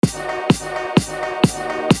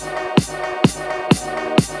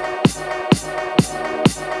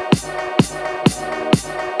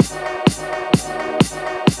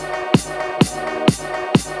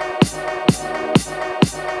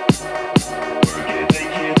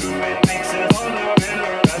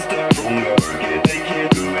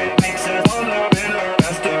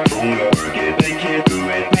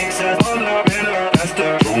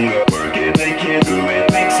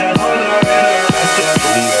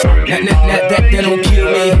That don't kill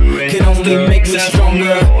me, can only make me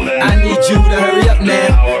stronger. I need you to hurry up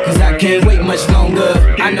now, cause I can't wait much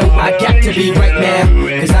longer. I know I got to be right now,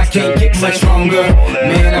 cause I can't get much stronger.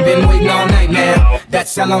 Man, I've been waiting all night now,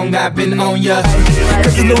 that's how long I've been on ya.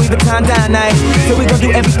 Cause it's Louis Vuitton dine night, so we gon'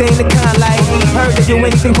 do everything the kind like. Heard they do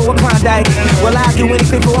anything for a Klondike, well I'll do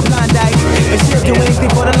anything for a blind dike. And she'll do anything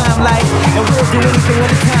for the limelight, and we'll do anything when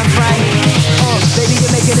the time's right. Baby,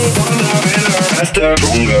 you're making it faster,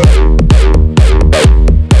 stronger.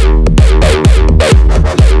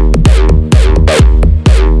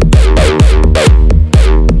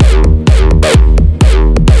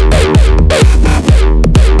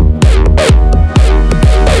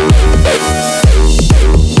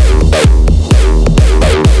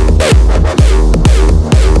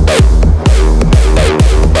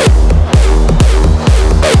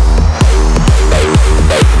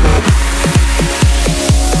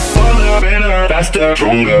 Faster,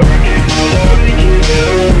 stronger.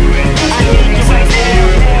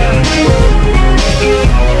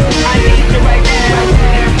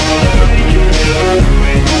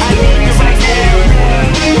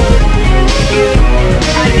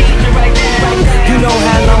 You know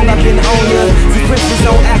how long I've been on ya. Since Princess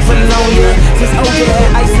don't act Apollonia. Since OJ had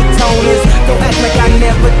isotoners, don't act like I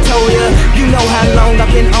never told ya. You know how long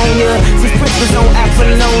I've been on ya. Since Princess don't act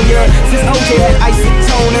Apollonia. Since OJ had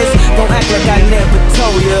isotoners, don't act like I never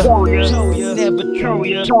told ya. Never told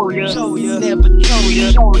ya. Never told ya. Never told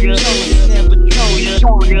ya. Never told ya. Never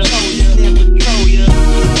told ya.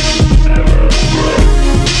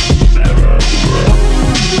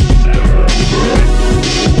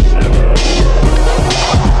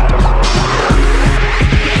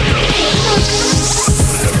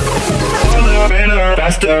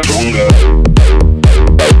 Faster, stronger.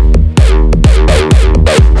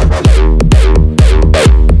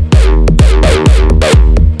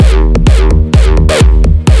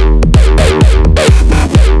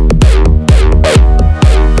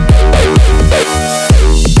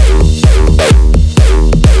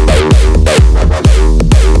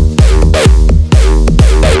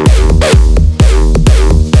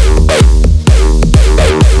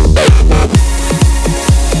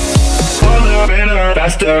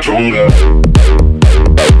 Faster, stronger.